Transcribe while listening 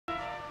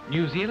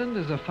New Zealand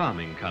is a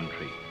farming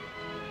country.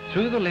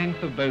 Through the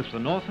length of both the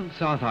North and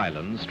South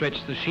Islands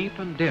stretch the sheep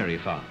and dairy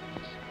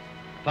farms.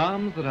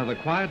 Farms that are the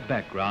quiet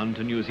background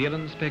to New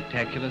Zealand's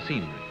spectacular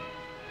scenery.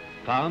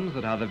 Farms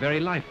that are the very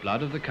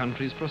lifeblood of the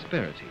country's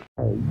prosperity.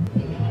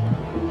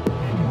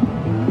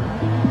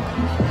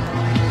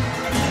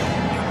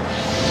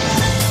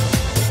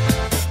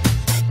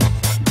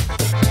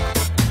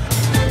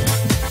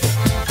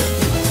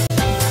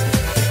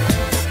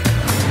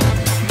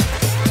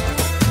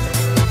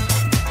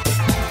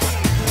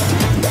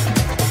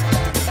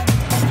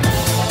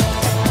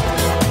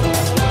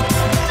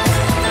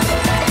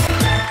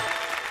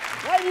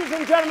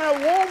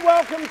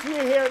 Welcome to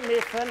you here at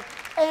Methven,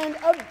 and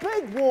a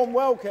big warm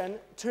welcome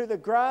to the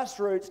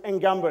Grassroots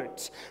and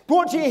Gumboots.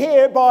 Brought to you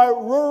here by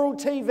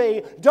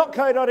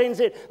ruraltv.co.nz.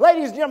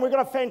 Ladies and gentlemen, we've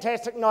got a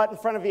fantastic night in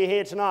front of you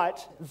here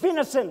tonight.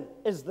 Venison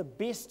is the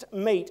best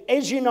meat,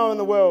 as you know, in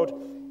the world,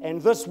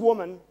 and this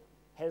woman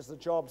has the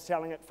job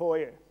selling it for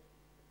you.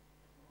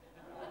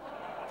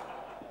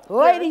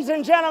 Ladies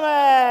and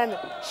gentlemen,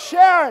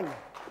 Sharon.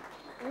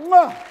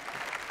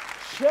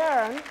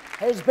 Sharon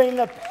has been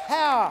the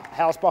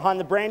powerhouse behind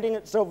the branding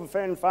at Silver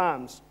Fern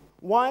Farms.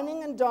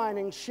 Wining and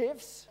dining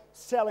chefs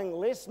selling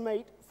less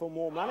meat for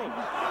more money.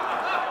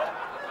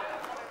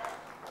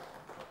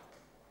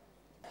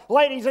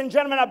 Ladies and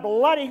gentlemen, a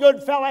bloody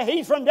good fella.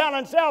 He's from down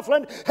in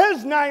Southland.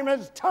 His name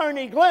is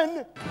Tony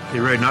Glynn.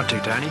 You're rude not to,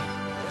 Tony.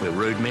 We're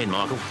rude men,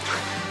 Michael.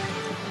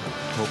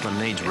 Auckland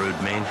needs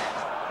rude men.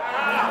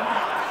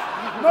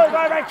 Move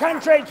over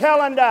country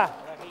calendar.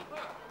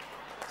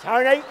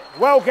 Tony,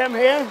 welcome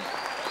here.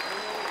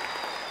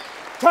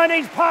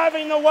 Tony's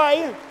paving the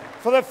way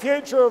for the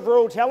future of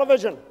rural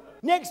television.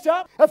 Next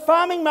up, a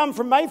farming mum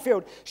from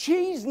Mayfield.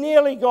 She's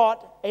nearly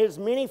got as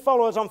many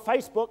followers on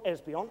Facebook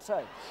as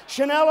Beyonce.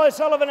 Chanel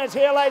O'Sullivan is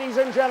here, ladies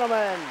and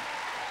gentlemen.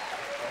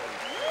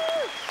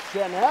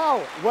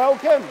 Chanel,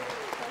 welcome.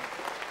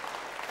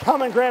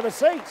 Come and grab a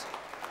seat.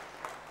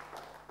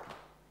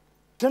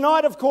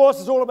 Tonight, of course,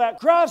 is all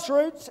about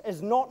grassroots.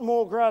 Is not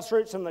more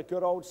grassroots than the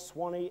good old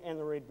Swanee and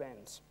the Red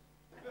Bands.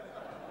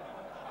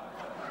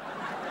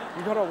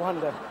 You've got to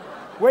wonder.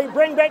 We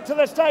bring back to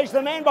the stage the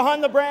man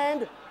behind the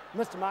brand,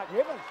 Mr. Mark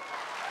Nevin.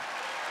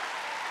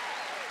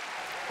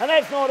 And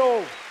that's not all.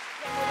 We've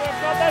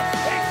got the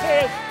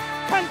sexiest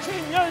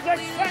country music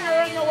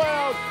singer in the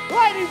world.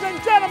 Ladies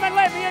and gentlemen,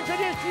 let me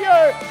introduce to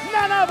you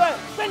none other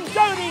than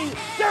Jody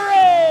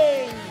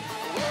Durang.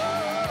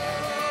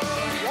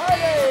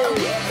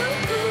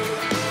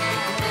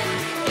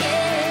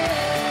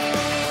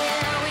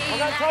 I'm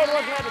not told I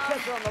wasn't allowed to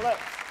kiss her on the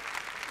lips.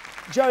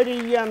 Jody,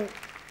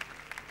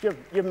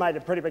 You've made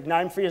a pretty big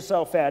name for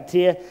yourself out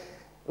here.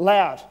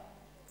 Loud.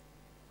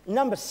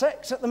 Number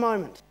 6 at the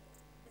moment.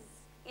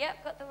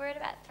 Yep, got the word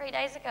about 3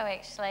 days ago,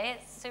 actually.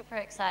 It's super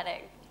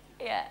exciting.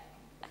 Yeah.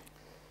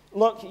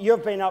 Look,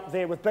 you've been up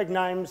there with big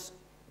names.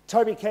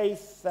 Toby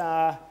Keith,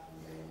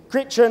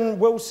 Gretchen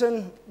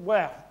Wilson.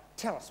 Wow,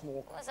 tell us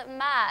more. Was it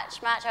March?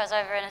 March, I was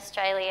over in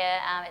Australia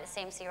at the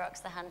CMC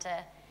Rocks the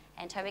Hunter,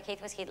 and Toby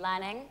Keith was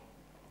headlining.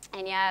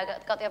 And yeah, I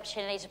got the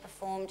opportunity to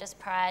perform just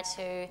prior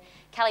to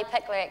Kelly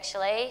Pickler,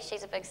 actually.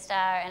 She's a big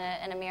star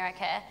in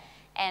America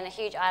and a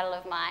huge idol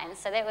of mine.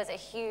 So that was a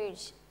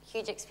huge,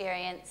 huge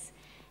experience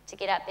to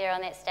get up there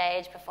on that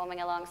stage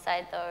performing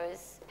alongside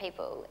those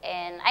people.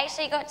 And I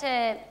actually got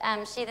to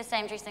share the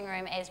same dressing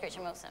room as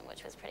Gretchen Wilson,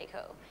 which was pretty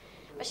cool.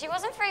 But she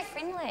wasn't very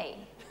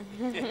friendly.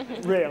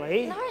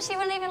 Really? No, she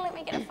wouldn't even let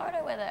me get a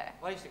photo with her.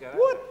 I used to go.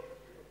 What?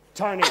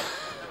 Tony.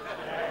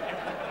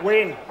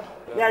 When?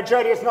 Now,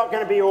 Jody, it's not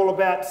going to be all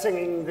about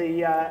singing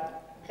the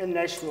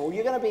international.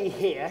 You're going to be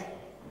here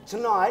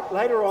tonight,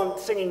 later on,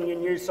 singing your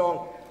new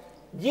song,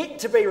 yet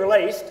to be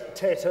released,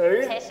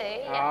 Tattoo. Tattoo,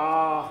 yeah.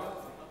 Ah.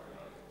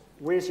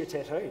 Where's your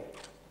tattoo?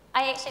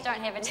 I actually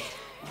don't have a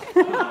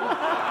tattoo.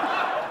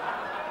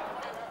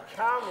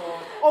 Come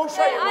on. I'll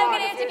show you I'm mine.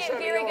 going to have to get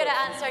very good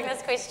at answering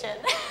this question.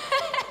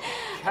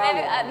 maybe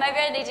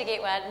I need to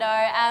get one.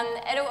 No,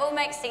 it'll all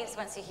make sense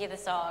once you hear the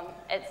song.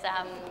 It's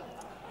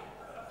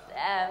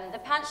the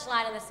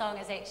punchline in the song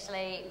is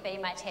actually "Be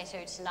My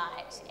Tattoo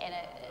Tonight," and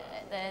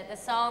the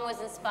song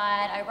was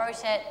inspired. I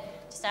wrote it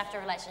just after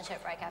a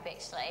relationship breakup,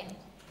 actually,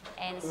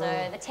 and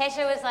so the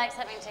tattoo was like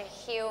something to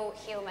heal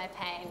my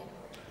pain.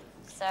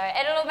 So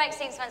it'll all make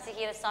sense once you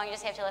hear the song. You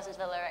just have to listen to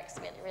the lyrics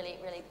really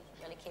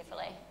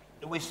carefully.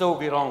 We still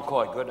get on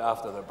quite good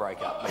after the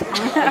breakup.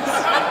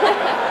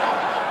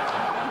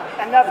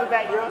 Enough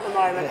about you at the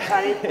moment,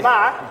 Tony.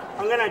 Mark,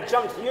 I'm going to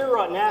jump to you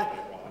right now.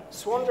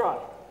 Swan Drive.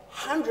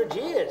 100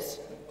 years.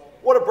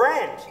 What a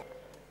brand.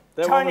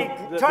 Tony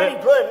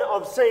Glynn,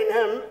 I've seen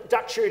him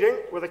duck shooting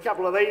with a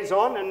couple of these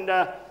on, and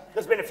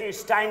there's been a few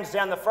stains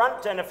down the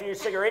front and a few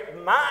cigarette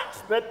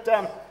marks, but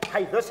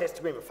hey, this has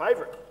to be my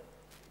favourite.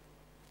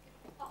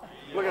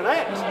 Look at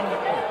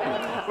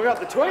that. We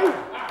got the twin.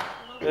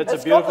 That's a beautiful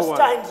one. It's got the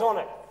stains on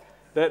it.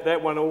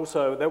 That one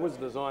also, that was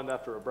designed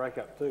after a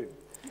breakup too.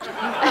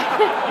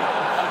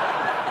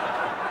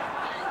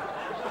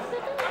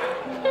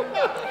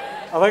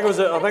 I think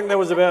that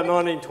was about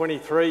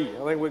 1923. I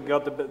think we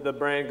got the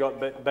brand got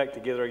back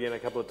together again a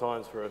couple of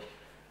times for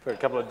a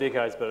couple of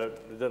decades, but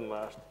it didn't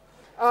last.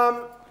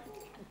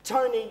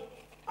 Tony,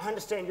 I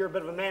understand you're a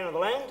bit of a man of the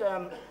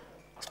land.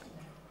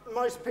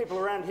 Most people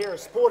around here are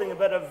sporting a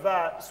bit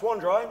of swan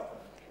dry.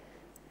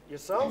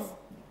 Yourself?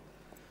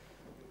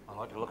 I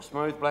like to look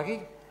smooth,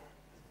 Blackie.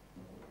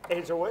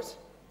 As always.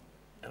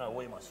 And I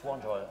wear my swan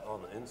dry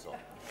on the inside.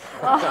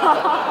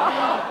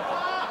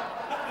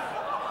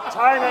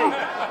 Tony,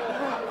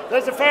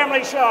 there's a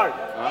family show.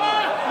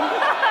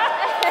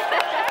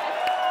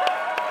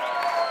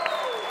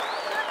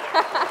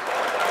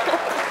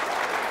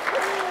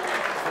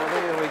 So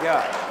there we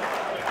go.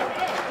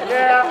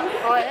 Yeah,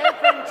 I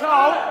have been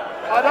told,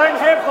 I don't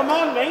have them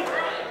on me,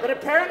 but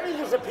apparently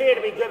there's a pair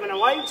to be given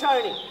away,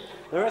 Tony.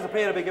 There is a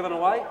pair to be given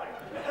away.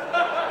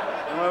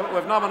 And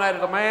we've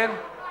nominated a man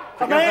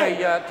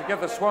to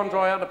give the swan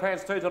dry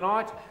underpants to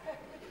tonight.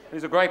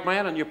 He's a great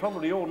man, and you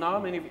probably all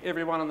know him,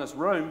 everyone in this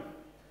room.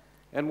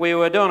 And we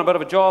were doing a bit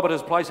of a job at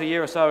his place a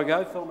year or so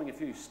ago, filming a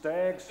few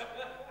stags.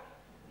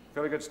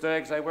 Very good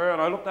stags they were,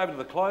 and I looked over to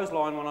the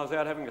clothesline when I was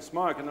out having a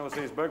smoke, and there was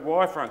these big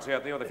Y-fronts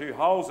out there with a few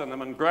holes in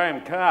them, and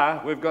Graham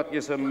Carr, we've got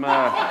you some... some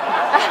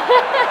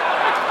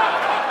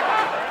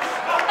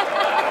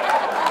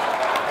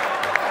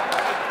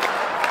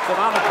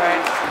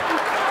underpants.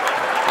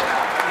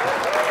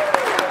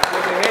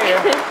 With your hair.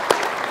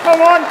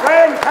 Come on,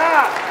 Graham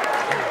Carr.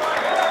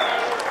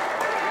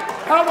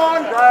 Come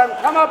on, Graham,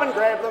 come up and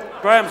grab them.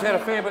 Graham's had a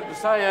fair bit to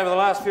say over the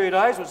last few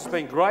days, which has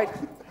been great.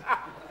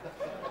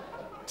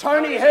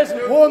 Tony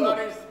hasn't worn them.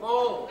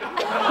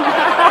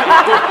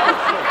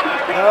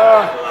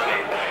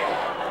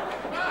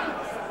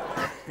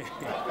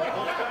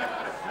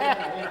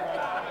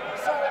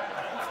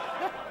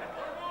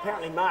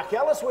 Apparently Mark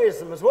Ellis wears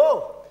them as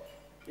well.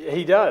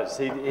 He does.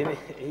 He's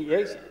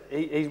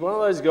one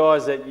of those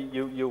guys that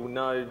you'll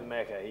know,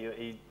 Macca.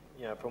 He,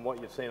 you know, from what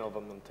you've seen of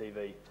him on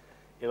TV,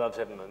 he loves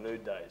having the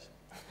nude days.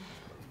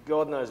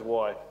 God knows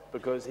why,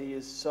 because he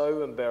is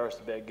so embarrassed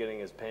about getting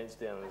his pants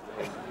down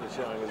and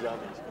showing his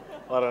undies.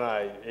 I don't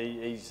know.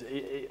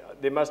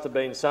 There must have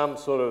been some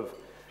sort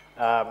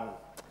of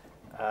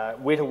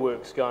wetter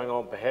works going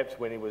on, perhaps,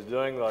 when he was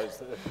doing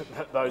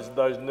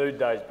those nude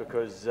days,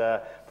 because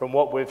from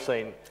what we've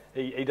seen,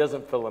 he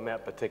doesn't fill them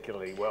out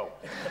particularly well.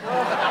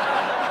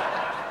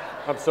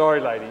 I'm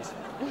sorry, ladies.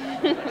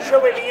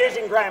 Should we be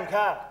using Graham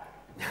Carr?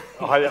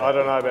 I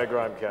don't know about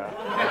Graham Carr.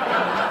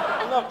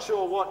 I'm not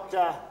sure what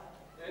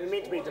we're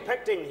meant to be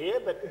depicting here,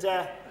 but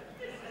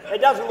it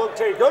doesn't look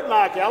too good,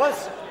 Mark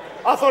Ellis.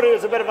 I thought he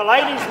was a bit of a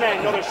ladies'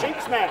 man, not a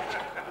sheep's man.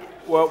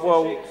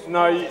 Well,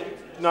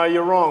 no,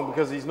 you're wrong,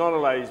 because he's not a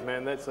ladies'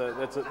 man. That's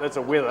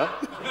a wither.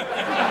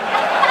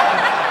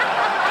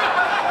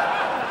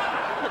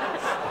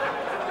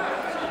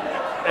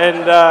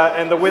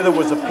 And the wither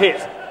was a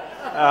pet.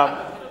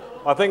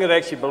 I think it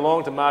actually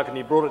belonged to Mark, and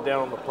he brought it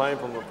down on the plane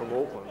from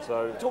Auckland.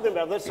 So, talking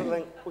about this sort of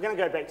thing, we're going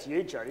to go back to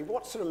you, Jody.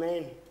 What sort of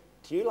man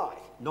do you like?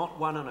 Not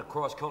one in a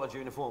cross-collared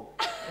uniform.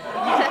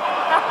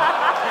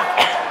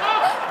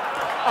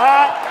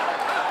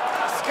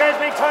 Excuse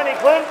me, Tony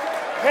Glynn.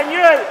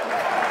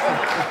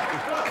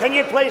 Can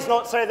you please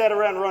not say that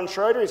around Ron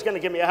Schroeder? He's going to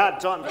give me a hard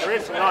time for the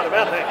rest of the night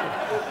about that.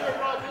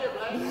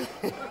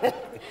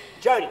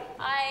 Jody.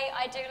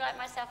 I do like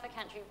myself a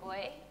country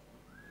boy.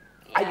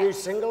 Yeah. Are you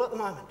single at the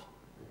moment?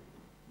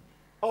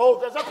 Oh,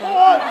 there's a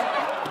pause!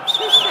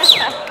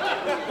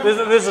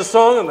 there's a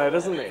song in that,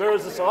 isn't there? There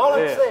is a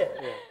silence there.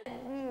 Yeah.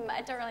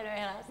 I don't really know how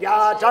to answer.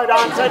 Yeah, don't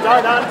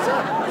answer.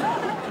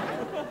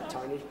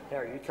 Tony, how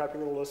are you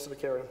coping with all this sort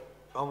of carry on?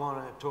 I want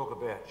to talk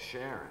about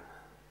Sharon.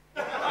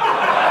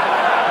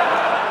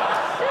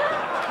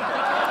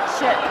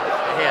 Shit.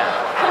 Yeah.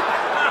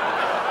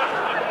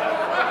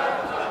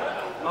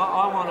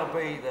 I want to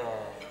be the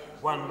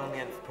 1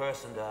 millionth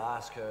person to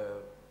ask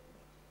her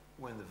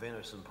when the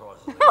venison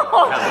prices are going to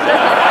come down.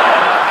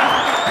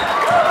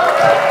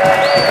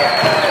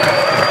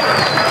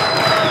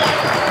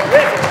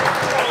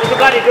 It's a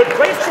bloody good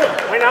question.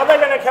 When are they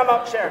going to come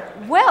up, Sharon?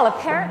 Well,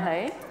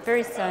 apparently,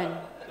 very soon.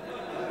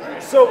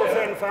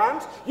 Silverfern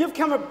Farms. You've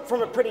come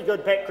from a pretty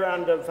good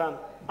background of, I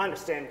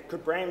understand,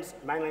 good brands,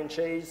 mainland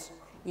cheese.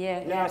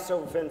 Yeah. Now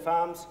Silverfern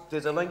Farms.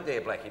 There's a link there,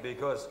 Blackie,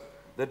 because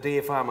the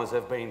deer farmers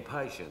have been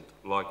patient,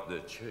 like the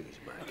cheese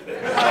maker.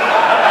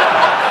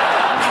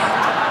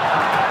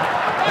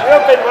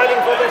 We've been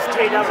waiting for this, TW.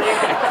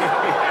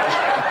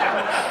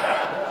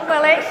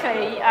 Well,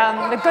 actually,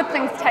 the good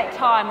things take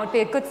time would be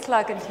a good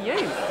slogan to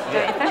use,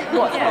 don't you think?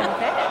 What's wrong with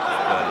that?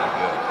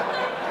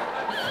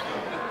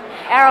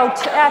 Our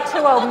two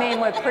old men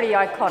were pretty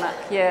iconic,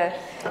 yeah.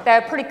 They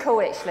were pretty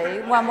cool,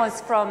 actually. One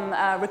was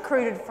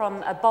recruited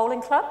from a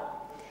bowling club,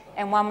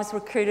 and one was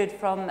recruited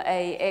from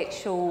an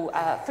actual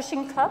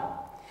fishing club.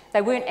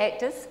 They weren't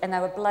actors, and they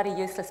were bloody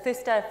useless.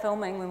 First day of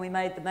filming when we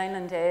made the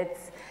mainland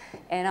ads,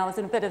 and I was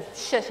in a bit of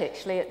shit,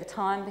 actually, at the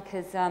time,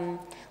 because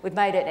we'd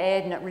made an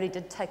ad, and it really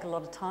did take a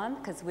lot of time,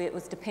 because it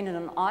was dependent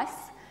on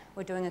ice.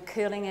 We're doing a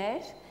curling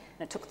ad,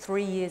 and it took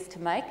 3 years to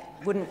make.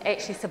 Wouldn't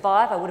actually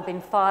survive. I would have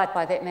been fired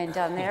by that man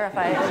down there if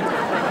I actually took 3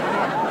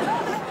 years.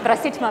 But I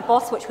said to my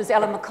boss, which was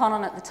Ellen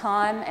McConnell at the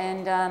time,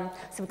 and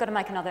said, we've got to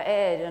make another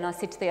ad. And I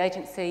said to the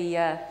agency,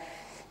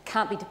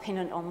 can't be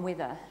dependent on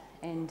weather.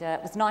 And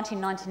it was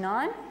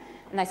 1999,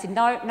 and they said,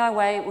 no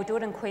way, we'll do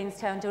it in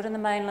Queenstown, do it in the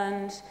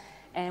mainland,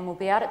 and we'll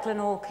be out at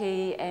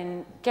Glenorchy,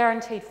 and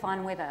guaranteed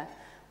fine weather.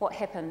 What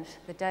happened?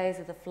 The days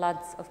of the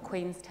floods of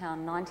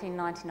Queenstown,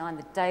 1999,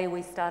 the day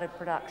we started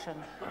production.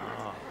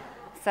 Oh.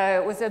 So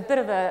it was a bit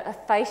of a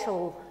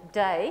fatal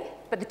day,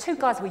 but the two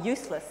guys were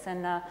useless,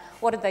 and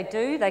what did they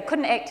do? They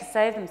couldn't act to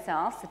save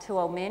themselves, the two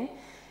old men,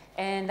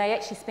 and they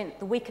actually spent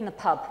the week in the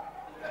pub.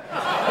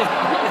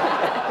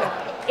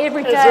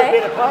 Every day. Is there a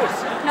better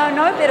place?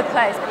 No better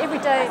place, but every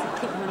day to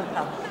keep them in the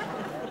pub.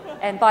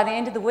 And by the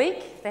end of the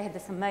week, they had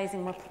this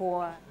amazing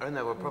rapport. And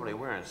they were probably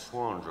wearing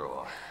swan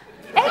dry.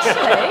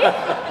 Actually,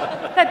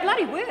 they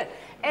bloody were.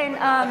 And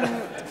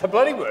they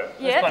bloody were?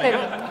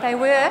 Yeah, they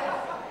were.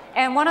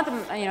 And one of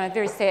them, you know,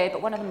 very sad,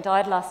 but one of them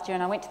died last year,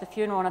 and I went to the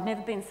funeral, and I've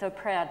never been so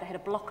proud. They had a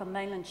block of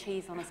mainland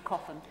cheese on his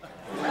coffin.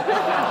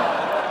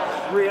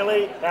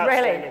 Really?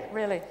 Outstanding.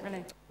 Really.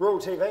 Rural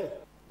TV.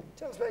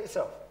 Tell us about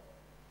yourself.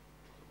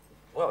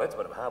 Well, that's a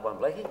bit of a hard one,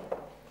 Blakey.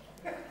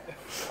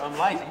 I'm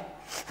lazy.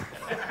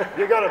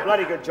 You've got a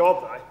bloody good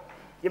job, though.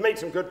 You meet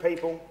some good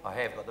people. I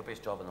have got the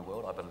best job in the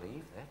world, I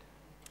believe that.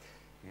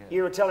 Yeah.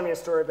 You were telling me a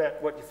story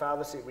about what your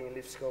father said when you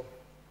left school.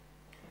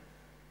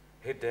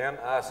 Head down,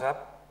 arse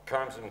up,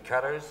 combs and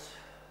cutters,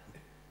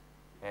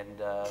 and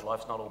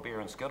life's not all beer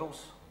and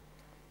skittles.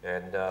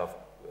 And I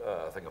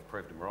think I've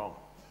proved him wrong.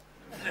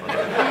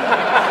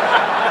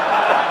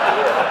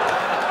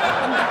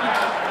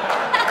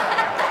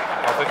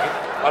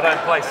 I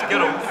don't play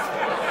skittles.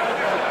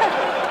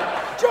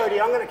 Jodie,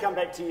 I'm going to come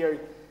back to you.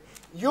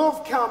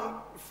 You've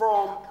come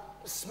from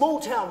small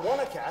town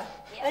Wanaka,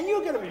 and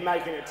you're going to be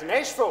making it to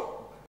Nashville.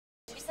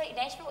 Did you say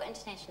Nashville or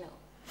international?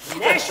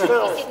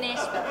 Nashville. You said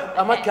Nashville.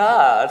 Oh my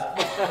God.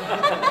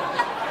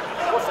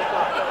 What's that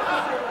like?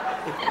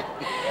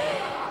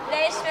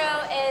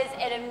 Nashville is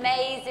an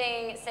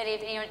amazing city.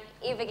 If anyone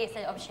ever gets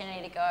the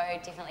opportunity to go,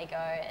 definitely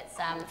go. It's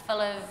full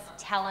of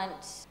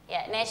talent.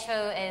 Yeah,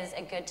 Nashville is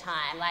a good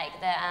time. Like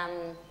the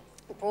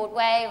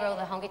Broadway, where all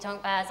the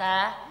honky-tonk bars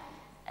are,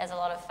 is a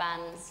lot of fun.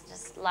 It's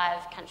just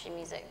live country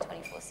music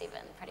 24/7,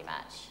 pretty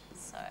much.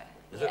 So.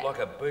 Is it like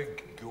a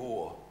big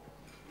gore?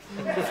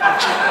 It's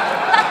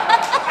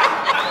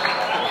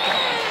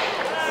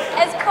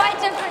quite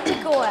different to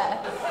Gore.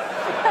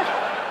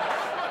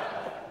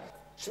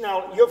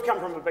 Chanel, you've come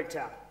from a big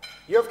town.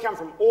 You've come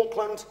from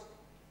Auckland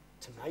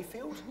to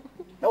Mayfield.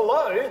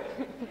 Hello,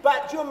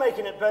 but you're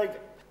making it big.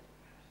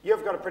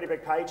 You've got a pretty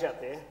big page out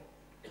there.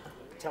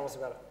 Tell us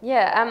about it.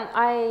 Yeah,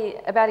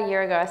 about a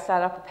year ago I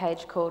started up a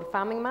page called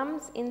Farming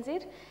Mums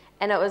NZ,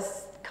 and it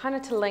was kind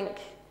of to link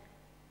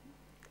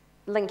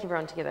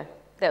everyone together.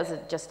 That was the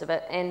gist of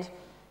it. And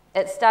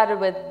it started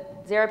with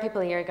 0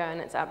 people a year ago, and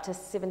it's up to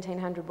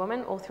 1,700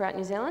 women all throughout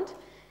New Zealand,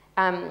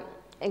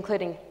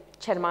 including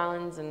Chatham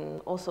Islands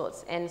and all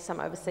sorts, and some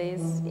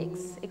overseas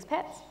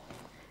expats.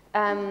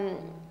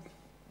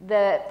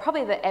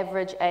 Probably the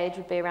average age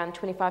would be around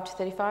 25 to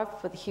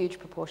 35, with a huge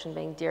proportion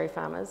being dairy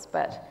farmers,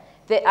 but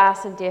there are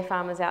some dairy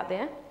farmers out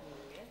there.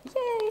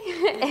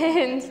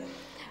 Yay!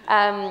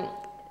 And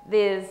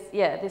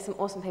there's some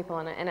awesome people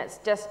in it, and it's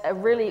just a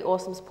really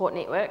awesome support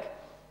network.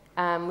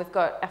 We've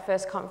got our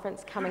first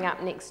conference coming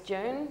up next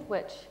June,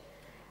 which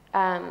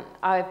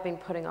I've been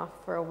putting off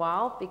for a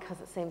while because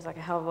it seems like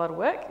a hell of a lot of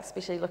work,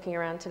 especially looking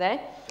around today.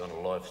 Do you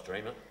want to live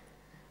stream it?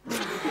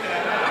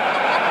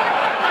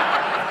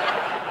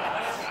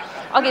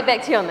 I'll get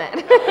back to you on that.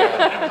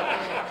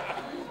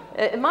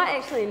 It might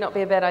actually not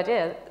be a bad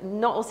idea.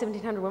 Not all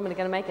 1,700 women are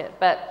going to make it,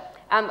 but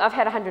I've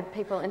had 100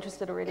 people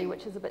interested already,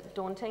 which is a bit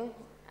daunting.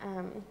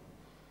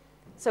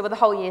 So with a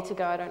whole year to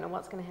go, I don't know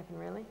what's going to happen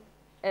really.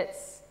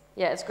 It's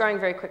growing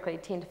very quickly,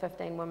 10 to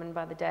 15 women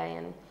by the day,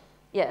 and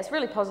yeah, it's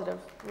really positive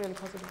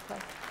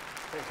place.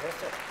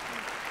 Fantastic.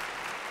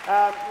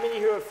 Many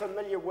who are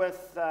familiar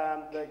with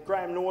the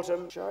Graham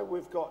Norton show,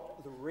 we've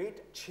got the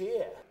red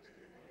chair.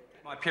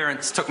 My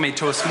parents took me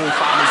to a small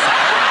farmer's sale.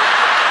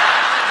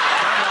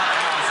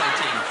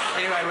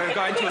 Anyway, we were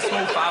going to a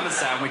small farmer's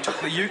sale and we took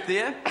the ute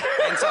there,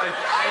 and so...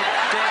 I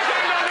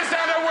didn't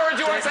understand a word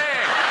you were saying!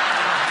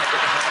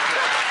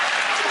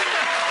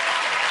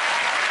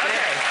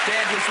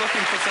 Dad was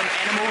looking for some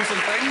animals and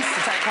things to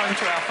take home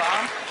to our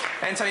farm,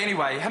 and so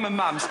anyway, him and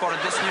Mum spotted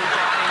this new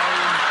dining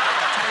room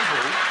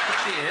table for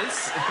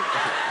chairs.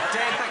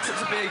 Dad thinks it's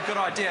a very good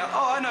idea.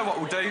 Oh, I know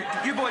what we'll do.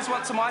 You boys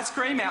want some ice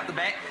cream out the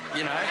back,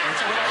 you know? And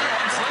so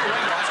absolutely,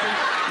 we'll have ice cream.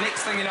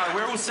 Next thing you know,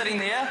 we're all sitting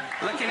there,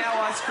 licking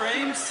our ice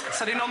creams,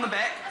 sitting on the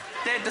back.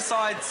 Dad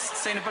decides,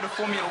 seeing a bit of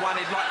Formula One,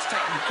 he'd like to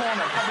take the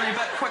corner, probably a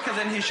bit quicker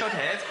than he should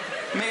have.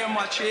 Me on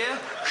my chair,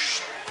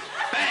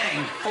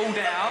 bang, fall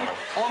down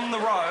on the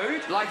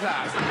road. Like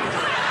that.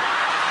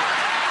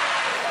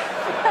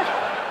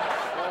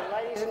 Well,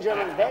 ladies and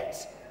gentlemen,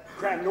 that's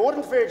Graham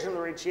Norton's version of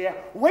the red chair.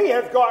 We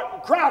have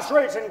got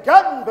Grassroots and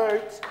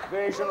Gumboots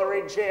version of the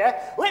red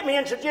chair. Let me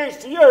introduce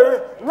to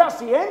you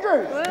Rusty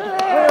Andrews.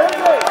 Where is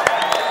he?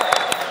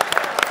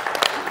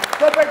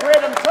 The big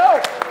red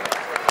himself.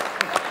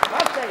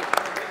 Rusty.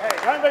 Hey,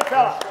 don't big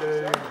fella.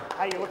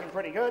 Hey, you're looking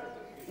pretty good.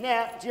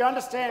 Now, do you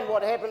understand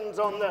what happens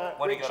on the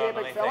red chair,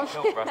 big fella?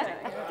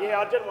 Yeah,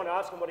 I didn't want to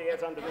ask him what he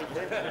has underneath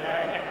there.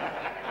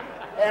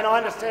 And I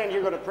understand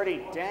you've got a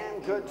pretty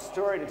damn good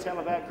story to tell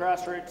about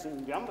Grassroots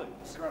and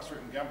Gumboots. Grassroots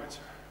and Gumboots.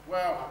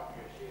 Well,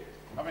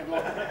 I mean,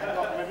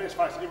 let's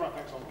face it, everyone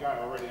thinks I'm gay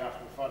already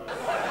after the photo. The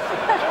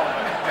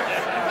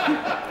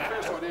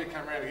first idea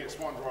came around to get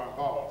Swan Dry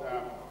involved. I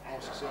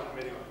was sitting at a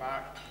meeting with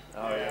Mark,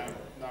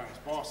 knowing his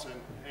boss,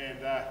 and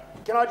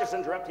Can I just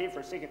interrupt here for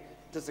a second?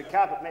 Does the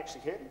carpet match the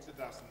curtains? it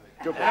does indeed.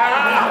 Good.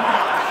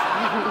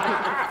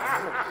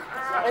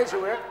 As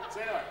you were. So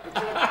anyway, we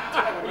did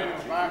have a meeting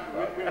with Mark.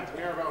 We went to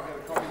Maribel, had a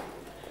coffee,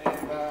 and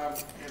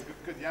had a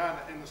good yarn.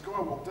 And this guy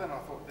walked in, and I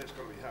thought, that's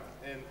got to be him.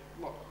 And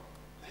look,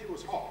 he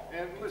was hot.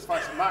 And let's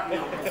face it, Mark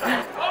never was.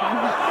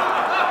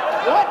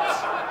 What?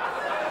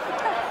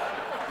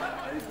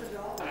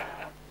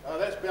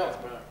 That's Bella.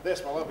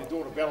 That's my lovely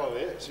daughter Bella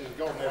there. She's a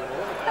golden medal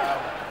winner.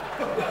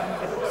 Put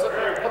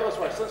it this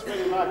way, since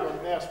meeting Mark,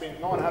 I've now spent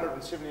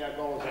 $978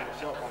 on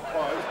myself on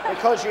clothes.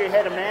 Because you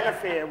had a man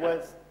affair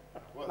with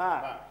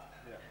Mark.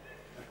 Yeah,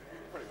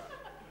 pretty much.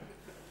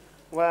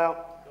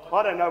 Well,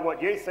 I don't know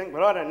what you think,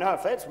 but I don't know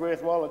if that's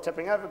worthwhile or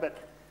tipping over, but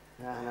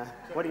no.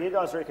 What do you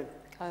guys reckon?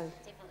 Go.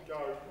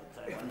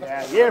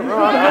 Yeah,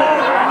 right.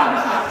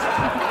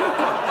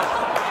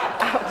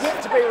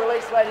 Yet to be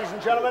released, ladies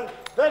and gentlemen.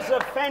 This is a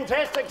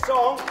fantastic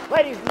song.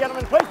 Ladies and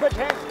gentlemen, please put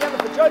your hands together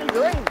for Jodie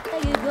Green.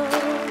 There you go.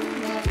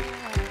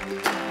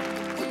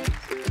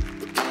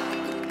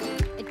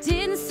 It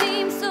didn't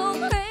seem so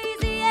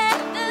crazy at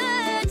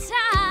the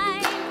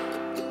time.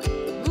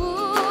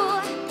 Ooh,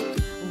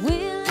 we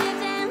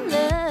lived and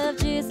loved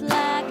just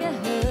like a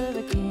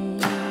hurricane.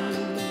 The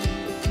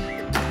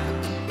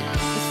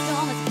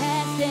storm has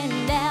passed and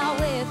now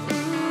we're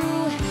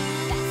through.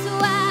 That's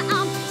why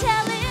I'm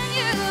telling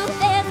you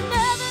there's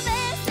another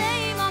man's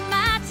name on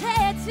my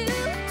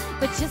tattoo.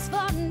 But just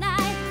for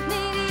tonight,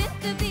 maybe it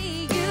could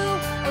be you.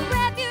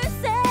 Wrap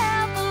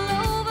yourself all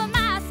over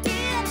my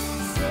skin.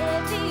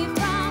 Save me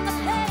from the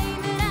pain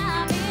that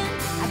I'm in.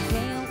 I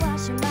can't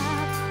wash them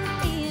out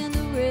in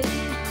the rain.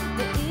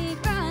 The ink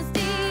runs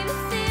deep,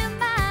 it's in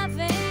my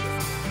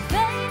veins.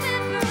 Baby,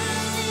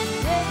 burn this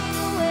pain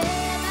away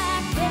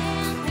like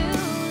candlelight.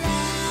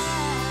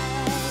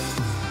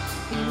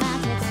 Be my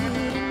tattoo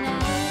tonight.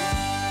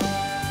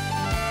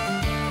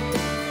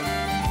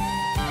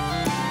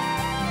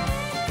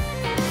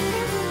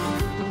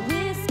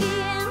 Whiskey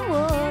and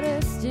water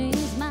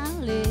stings my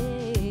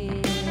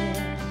lips,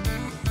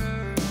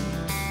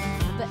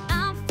 but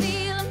I'm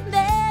feeling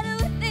better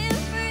with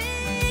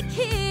every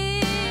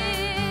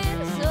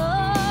kiss. Oh,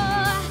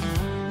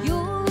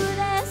 you're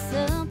that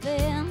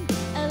something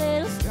a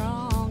little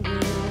stronger,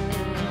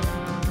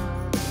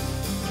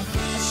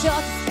 a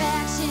short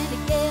distraction to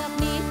get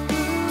me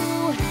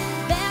through.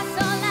 That's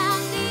all I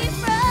need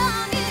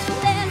from you.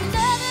 There's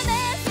another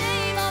man's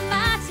name on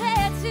my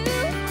tattoo,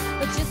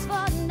 but just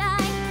for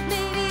tonight,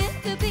 maybe it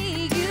could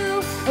be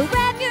you.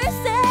 Wrap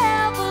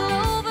yourself all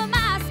over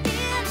my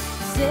skin.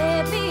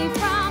 Save me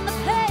from the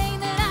pain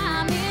that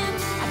I'm in.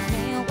 I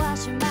can't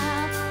wash them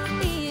out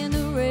in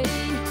the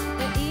rain.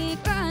 The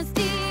ink runs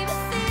deep,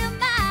 it's in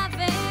my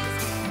veins.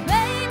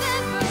 Baby,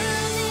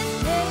 burn this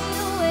pain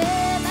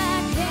away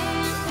like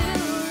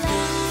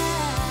candlelight.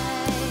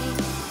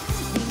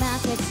 Be my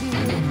tattoo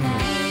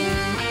tonight.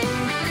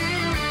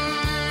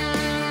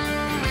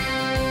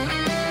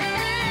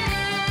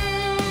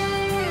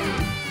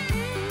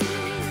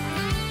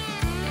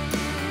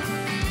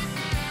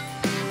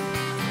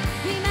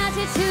 Be my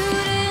tattoo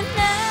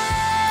tonight.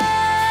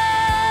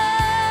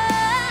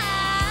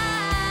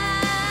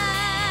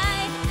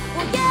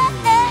 Oh yeah.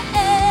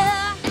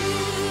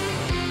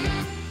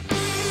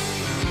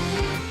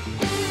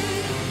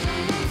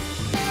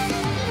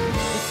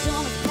 The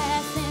storm is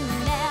passing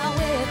and now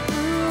we're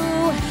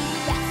through.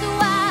 That's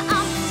why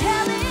I'm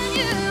telling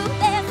you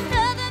there's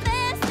another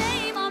man's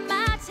name on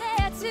my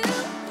tattoo.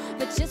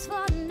 But just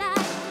for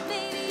tonight,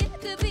 maybe it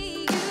could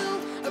be you.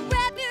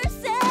 Wrap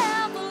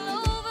yourself all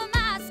over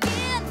my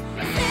skin.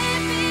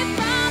 Save me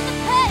from the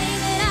pain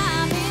that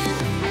I'm in.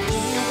 I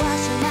can't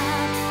wash them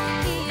out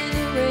in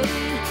the rain.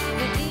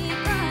 The ink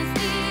runs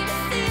deep,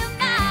 it's in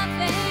my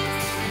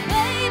veins.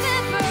 Baby,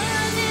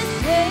 burn this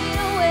pain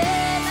away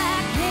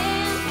like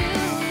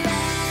candlelight.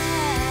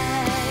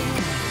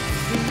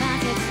 Be my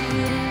tattoo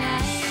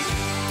tonight.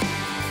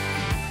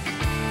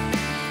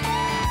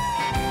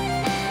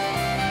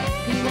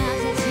 Be my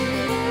tattoo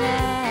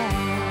tonight.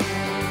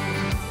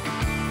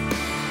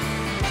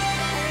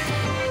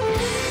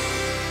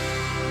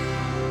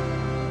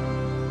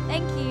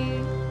 Thank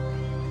you.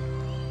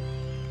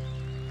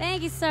 Thank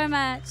you so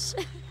much.